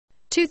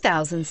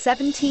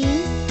2017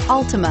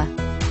 Altima.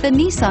 The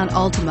Nissan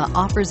Altima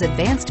offers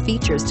advanced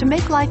features to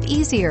make life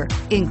easier,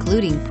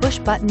 including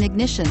push-button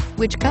ignition,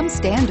 which comes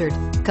standard.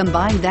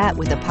 Combine that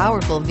with a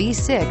powerful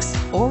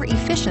V6 or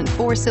efficient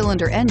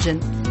 4-cylinder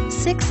engine,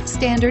 6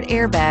 standard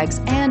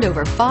airbags, and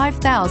over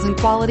 5,000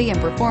 quality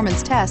and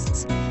performance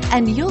tests,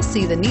 and you'll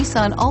see the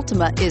Nissan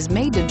Altima is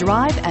made to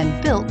drive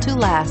and built to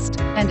last,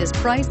 and is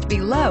priced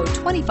below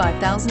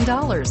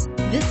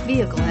 $25,000. This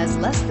vehicle has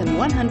less than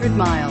 100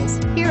 miles.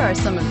 Here are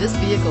some of this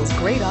vehicle's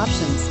great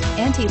options: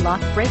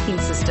 anti-lock braking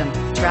system,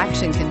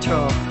 traction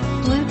control,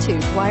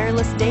 Bluetooth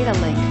wireless data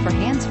link for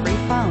hands-free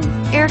phone,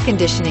 air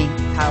conditioning,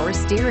 power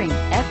steering,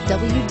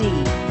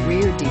 FWD,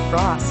 rear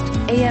defrost,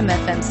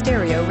 AM/FM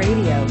stereo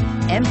radio,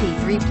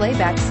 MP3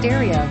 playback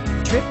stereo,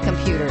 trip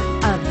computer.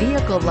 A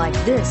vehicle like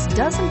this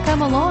doesn't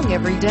come along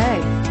every day.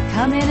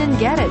 Come in and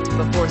get it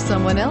before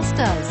someone else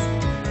does.